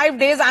 125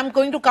 days, I'm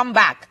going to come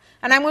back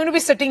and I'm going to be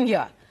sitting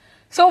here.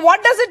 So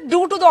what does it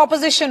do to the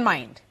opposition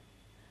mind?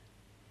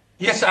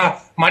 Yes,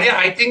 Maria,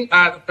 I think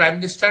Prime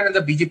Minister and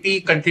the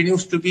BJP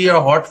continues to be a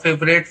hot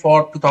favorite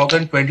for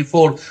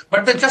 2024.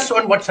 But just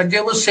on what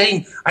Sanjay was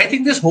saying, I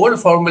think this whole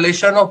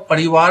formulation of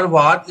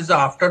parivaar is an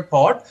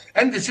afterthought,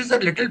 and this is a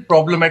little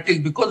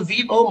problematic because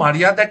we know,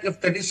 Maria, that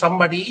if there is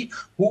somebody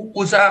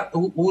who's a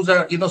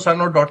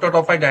son or daughter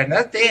of a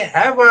dynasty, they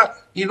have a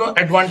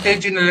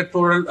advantage in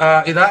electoral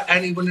era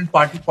and even in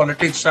party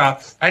politics.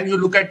 And you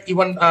look at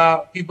even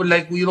people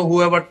like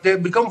whoever, they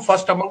become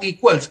first among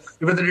equals,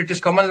 whether it is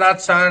Kamal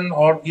Nath's son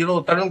or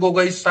Tarun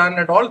Gogai's son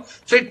and all.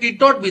 So it need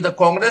not be. The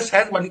Congress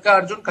has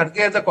Mallikarjun Kharge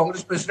as a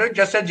Congress president,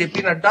 just as JP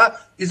Nadda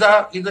is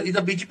a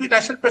BJP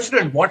national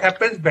president. What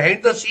happens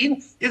behind the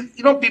scene is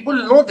people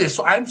know this.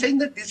 So I am saying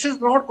that this is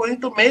not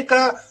going to make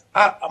a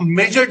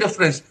major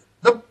difference.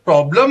 The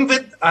problem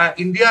with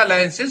India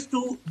alliances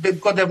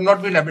because they have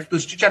not been able to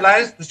stitch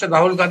alliance. Mr.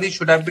 Rahul Gandhi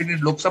should have been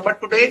in Lok Sabha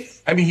today.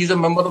 I mean, he's a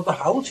member of the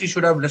House. He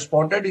should have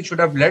responded. He should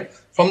have led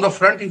from the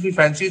front if he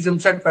fancies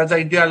himself as an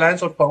India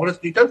alliance or Congress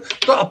leader.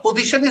 So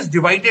opposition is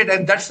divided,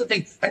 and that's the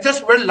thing. And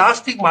just one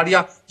last thing,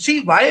 Maria.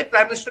 See why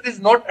Prime Minister is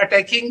not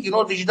attacking,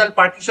 regional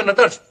parties and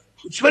others.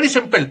 It's very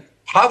simple.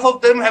 Half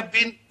of them have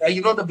been,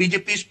 the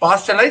BJP's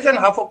past allies, and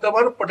half of them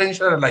are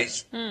potential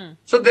allies.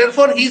 So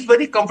therefore, he's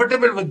very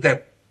comfortable with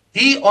them.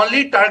 He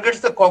only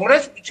targets the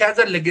Congress, which has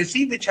a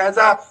legacy, which has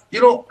a,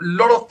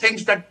 lot of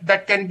things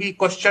that can be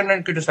questioned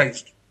and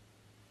criticized.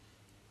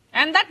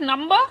 And that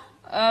number,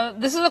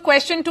 this is a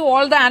question to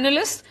all the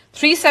analysts,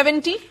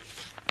 370.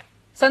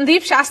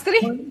 Sandeep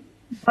Shastri?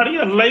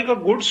 Maria, like a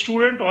good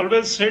student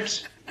always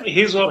sets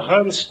his or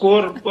her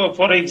score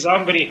for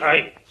exam very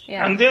high.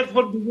 Yeah. And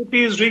therefore, BJP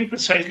is doing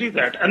precisely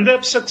that. And they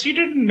have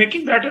succeeded in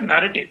making that a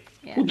narrative.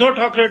 Yeah. Uddhav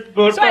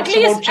Thackeray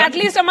So at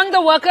least among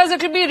the workers,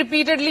 it will be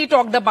repeatedly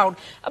talked about.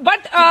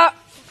 But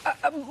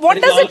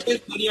what does it... There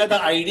is always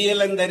the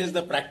ideal and there is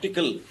the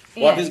practical.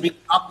 Yeah. What is being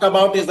talked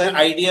about is the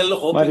ideal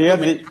hope.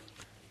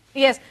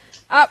 Yes.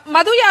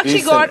 Madhu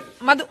Yakshi God,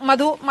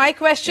 Madhu, my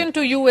question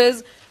to you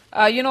is,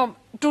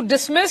 to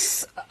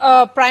dismiss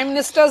Prime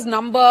Minister's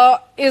number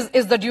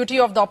is the duty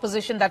of the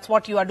opposition. That's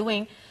what you are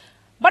doing.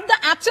 But the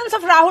absence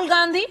of Rahul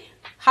Gandhi,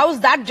 how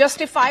is that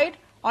justified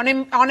on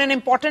an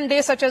important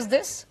day such as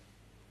this?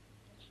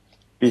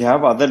 We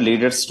have other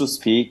leaders to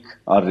speak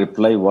or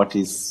reply what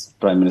his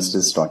Prime Minister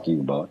is talking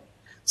about.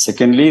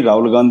 Secondly,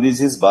 Rahul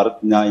Gandhi's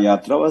Bharat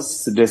Yatra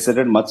was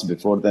decided much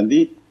before than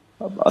the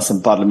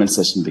Parliament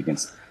session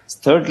begins.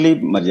 Thirdly,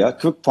 Maria,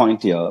 quick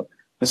point here.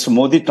 Mr.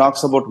 Modi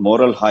talks about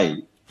moral high.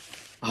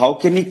 How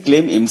can he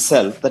claim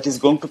himself that he's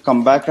going to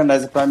come back and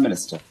as a Prime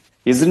Minister?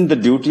 Isn't the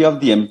duty of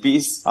the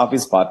MPs of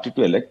his party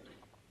to elect?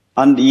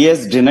 And he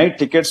has denied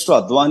tickets to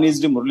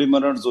Advani's, to Murli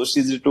Manohar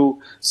Joshi's, to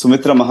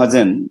Sumitra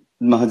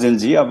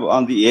Mahajanji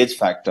on the age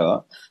factor.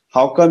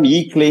 How come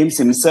he claims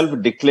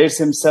himself, declares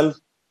himself,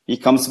 he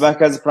comes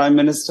back as Prime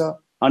Minister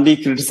and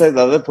he criticizes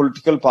other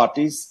political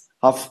parties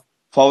of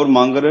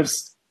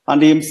power-mongers,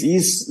 and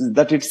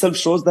that itself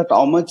shows that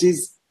how much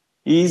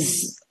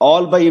is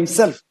all by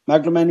himself,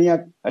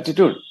 megalomaniac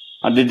attitude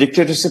and the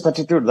dictatorship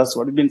attitude. That's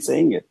what he's been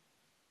saying it.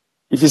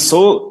 If he's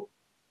so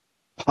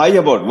high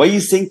about why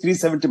he's saying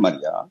 370,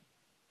 Maria,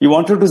 he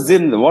wanted to say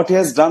what he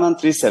has done on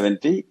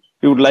 370.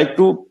 He would like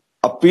to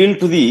appeal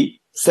to the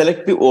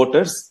selective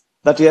voters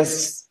that he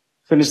has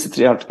finished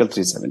the Article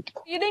 370.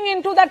 Leading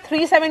into that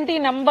 370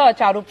 number,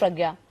 Charu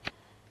Pragya,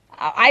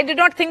 I did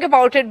not think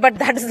about it, but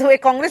that is the way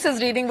Congress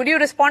is reading. Would you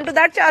respond to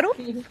that,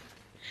 Charu?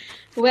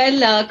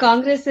 Well,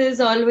 Congress is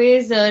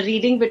always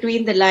reading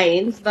between the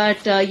lines,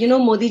 but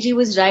Modi ji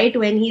was right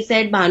when he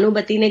said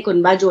Bhanumati ne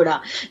Kunba joda,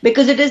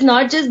 because it is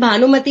not just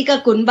Bhanumati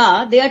Ka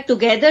Kunba, they are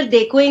together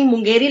decoing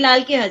Mungeri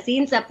Lal ke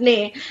Haseen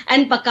Sapne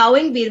and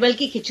pakawing Birbal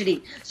ki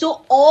Khichdi.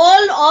 So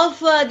all of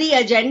the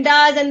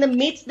agendas and the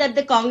myths that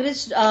the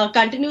Congress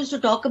continues to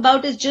talk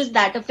about is just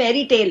that, a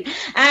fairy tale.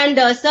 And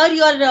sir,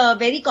 you are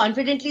very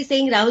confidently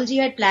saying Rahul ji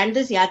had planned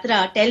this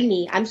yatra. Tell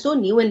me, I'm so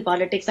new in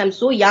politics, I'm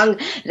so young.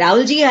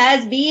 Rahul ji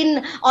has been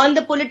on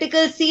the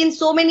political scene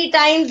so many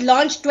times,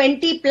 launched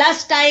 20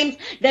 plus times.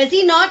 Does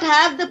he not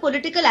have the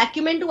political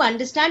acumen to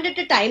understand at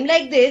a time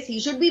like this he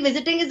should be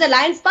visiting his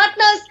alliance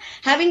partners,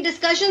 having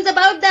discussions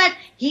about that?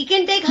 He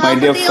can take half a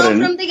day off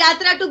from the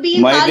yatra to be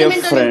in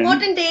parliament on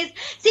important days.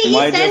 See, he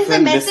sends a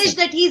message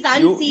that he's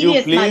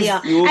unserious,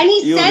 Maria. And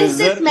he sends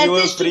this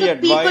message to the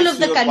people of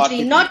the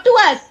country, not to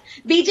us.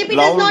 BJP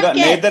does not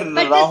care. But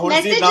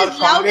this message is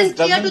loud and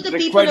clear to the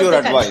people of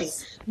the country.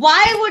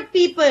 Why would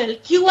people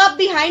queue up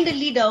behind a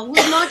leader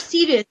who's not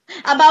serious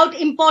about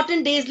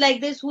important days like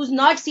this, who's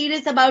not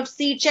serious about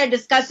seat share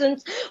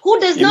discussions, who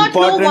does not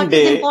know what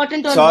is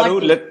important or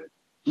not?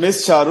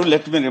 Miss Charu,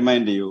 let me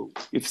remind you,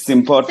 if it's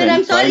important, Sir,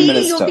 I'm sorry,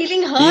 you're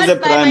feeling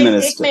hurt by my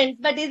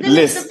statement, but isn't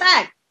it the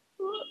fact?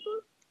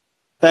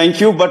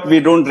 Thank you, but we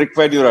don't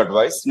require your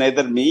advice,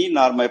 neither me,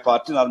 nor my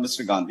party, nor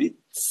Mr. Gandhi.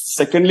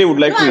 Secondly, would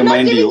like to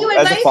remind you,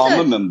 as a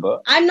former member...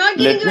 I'm not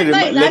giving you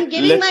advice. I'm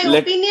giving my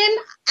opinion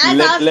as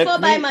asked for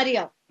by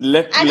Maria.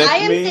 I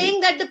am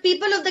saying that the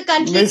people of the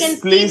country can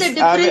see the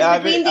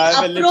difference between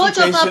the approach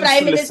of our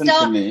Prime Minister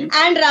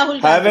and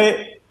Rahul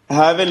Gandhi.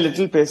 have a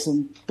little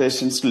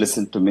patience to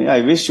listen to me.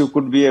 I wish you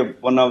could be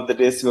one of the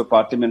days your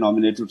party may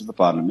nominate you to the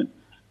parliament.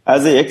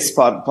 As a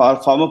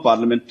former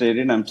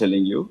parliamentarian, I'm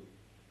telling you,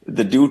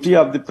 the duty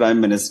of the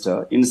Prime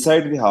Minister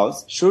inside the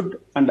House should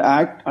and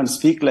act and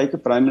speak like a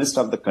Prime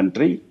Minister of the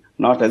country,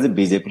 not as a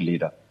BJP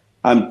leader.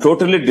 I'm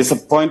totally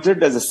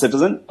disappointed as a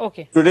citizen.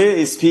 Okay. Today,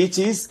 his speech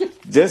is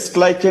just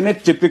like a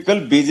typical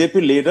BJP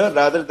leader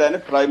rather than a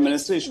Prime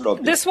Minister.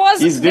 This was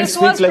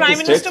Prime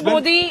Minister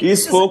Modi. He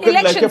spoke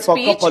like a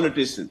fuck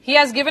politician. He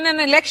has given an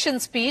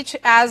election speech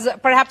as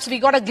perhaps we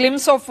got a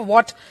glimpse of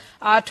what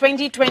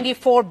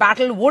 2024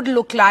 battle would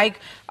look like.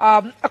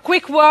 A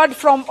quick word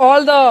from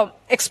all the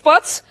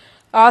experts.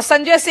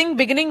 Sanjay Singh,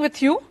 beginning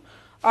with you.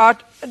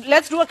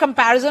 Let's do a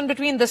comparison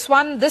between this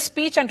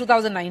speech and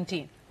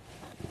 2019.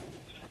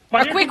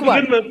 A quick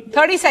word,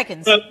 30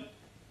 seconds.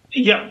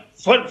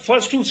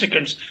 First 2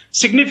 seconds.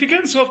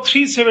 Significance of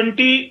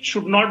 370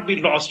 should not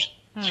be lost.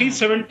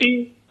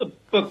 370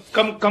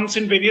 comes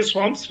in various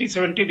forms,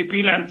 370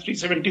 repeal and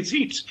 370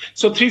 seats.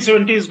 So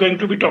 370 is going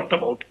to be talked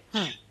about.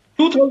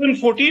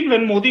 2014,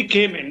 when Modi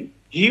came in,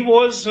 he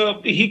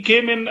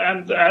came in,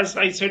 and as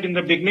I said in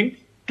the beginning,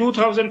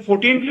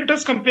 2014, let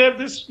us compare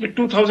this with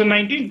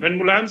 2019, when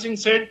Mulayam Singh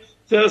said,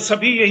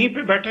 सभी यहीं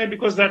पे बैठे हैं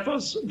because that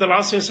was the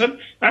last session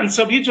and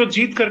सभी जो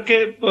जीत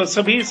करके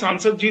सभी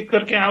सांसद जीत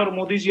करके आए और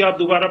मोदी जी आप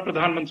दोबारा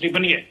प्रधानमंत्री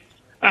बनिए.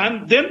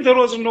 And then there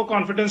was no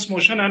confidence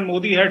motion and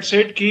Modi had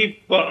said कि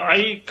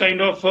I kind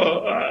of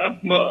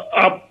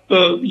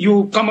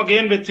you come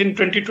again within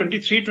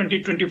 2023,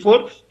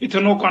 2024 with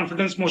a no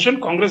confidence motion.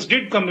 Congress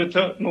did come with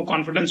a no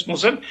confidence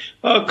motion,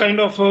 kind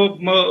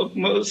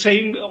of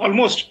saying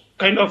almost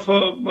kind of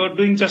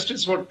doing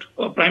justice what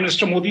Prime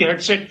Minister Modi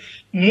had said.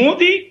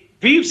 Modi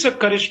weaves a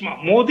charisma.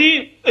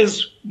 Modi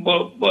is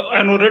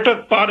an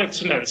orator par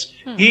excellence.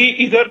 He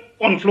either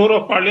on floor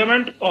of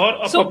parliament or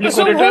a public orator.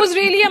 So who's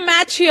really a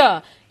match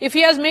here? If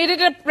he has made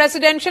it a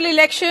presidential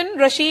election,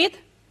 Rashid?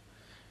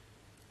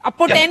 A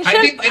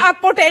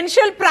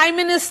potential prime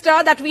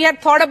minister that we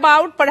had thought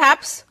about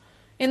perhaps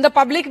in the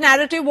public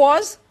narrative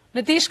was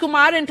Nitish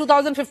Kumar in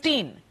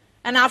 2015.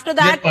 And after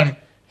that,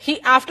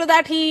 he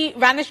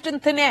vanished in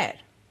thin air.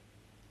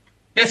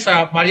 Yes,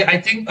 Maria, I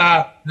think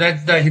that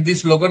the Hindi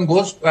slogan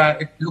goes,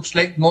 it looks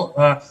like no,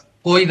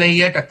 koi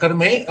nahi hai takkar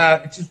mein.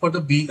 It is for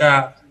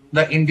the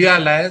India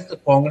alliance, the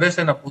Congress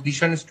and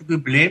opposition is to be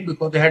blamed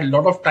because they had a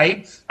lot of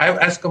time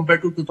as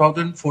compared to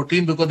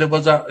 2014 because there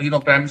was a,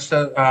 Prime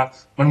Minister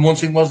Manmohan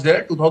Singh was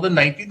there.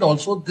 2019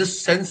 also,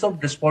 this sense of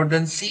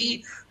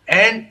despondency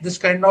and this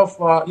kind of,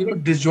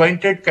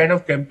 disjointed kind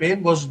of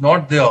campaign was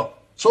not there.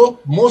 So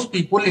most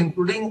people,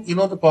 including,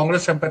 the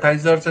Congress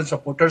sympathizers and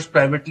supporters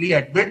privately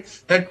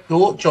admit that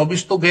 24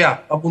 to gaya,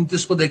 ab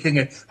 29 ko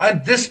dekhenge.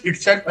 And this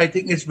itself, I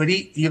think, is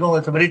very,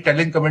 it's a very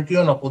telling commentary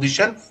on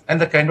opposition and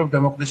the kind of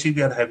democracy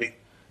we are having.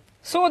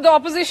 So the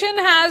opposition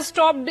has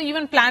stopped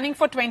even planning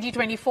for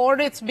 2024.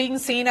 It's being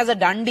seen as a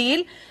done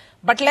deal.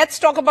 But let's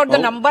talk about the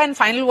number and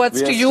final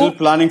words to you. Still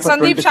planning for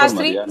Sandeep 24, Shastri,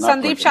 Maria,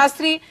 Sandeep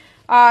Shastri,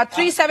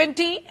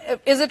 370,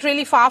 is it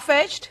really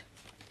far-fetched?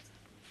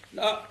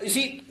 You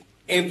see,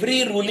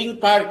 every ruling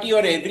party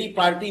or every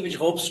party which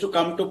hopes to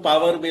come to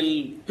power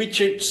will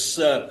pitch its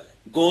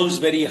goals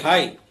very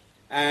high.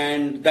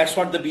 And that's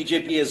what the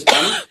BJP has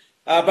done.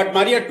 But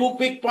Maria, 2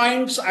 quick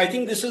points. I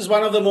think this is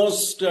one of the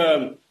most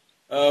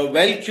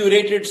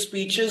well-curated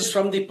speeches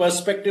from the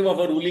perspective of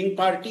a ruling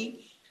party.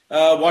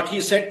 What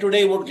he said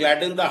today would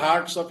gladden the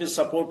hearts of his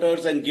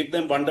supporters and give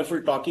them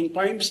wonderful talking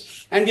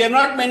points. And we have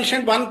not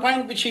mentioned one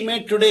point which he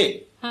made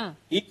today.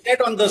 He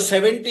said on the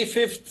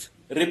 75th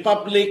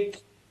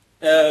Republic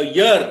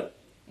year,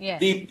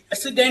 the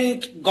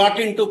president got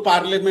into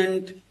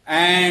parliament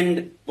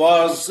and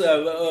was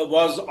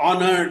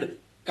honored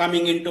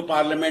coming into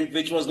parliament,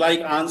 which was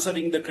like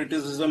answering the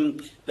criticism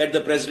that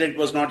the president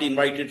was not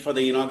invited for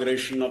the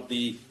inauguration of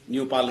the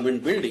new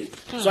parliament building.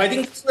 So I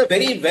think it's a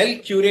very well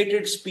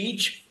curated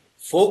speech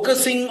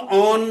focusing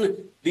on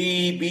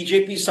the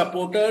BJP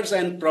supporters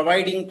and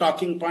providing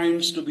talking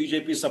points to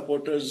BJP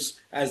supporters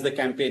as the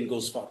campaign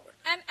goes forward.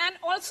 And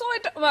also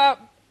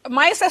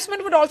my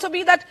assessment would also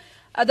be that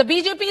the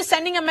BJP is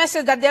sending a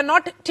message that they are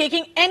not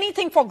taking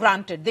anything for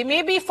granted. They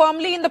may be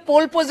firmly in the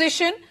pole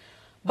position,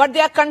 but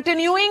they are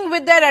continuing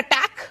with their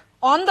attack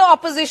on the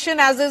opposition,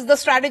 as is the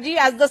strategy,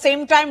 at the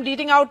same time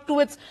reaching out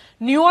to its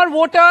newer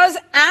voters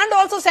and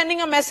also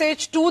sending a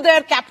message to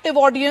their captive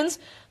audience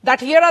that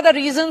here are the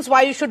reasons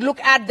why you should look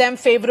at them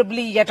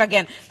favorably yet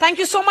again. Thank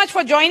you so much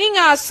for joining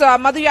us,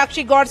 Madhu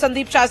Yakshi Gaur,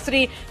 Sandeep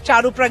Shastri,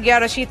 Charu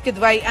Pragya, Rashid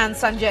Kidwai and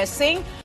Sanjay Singh.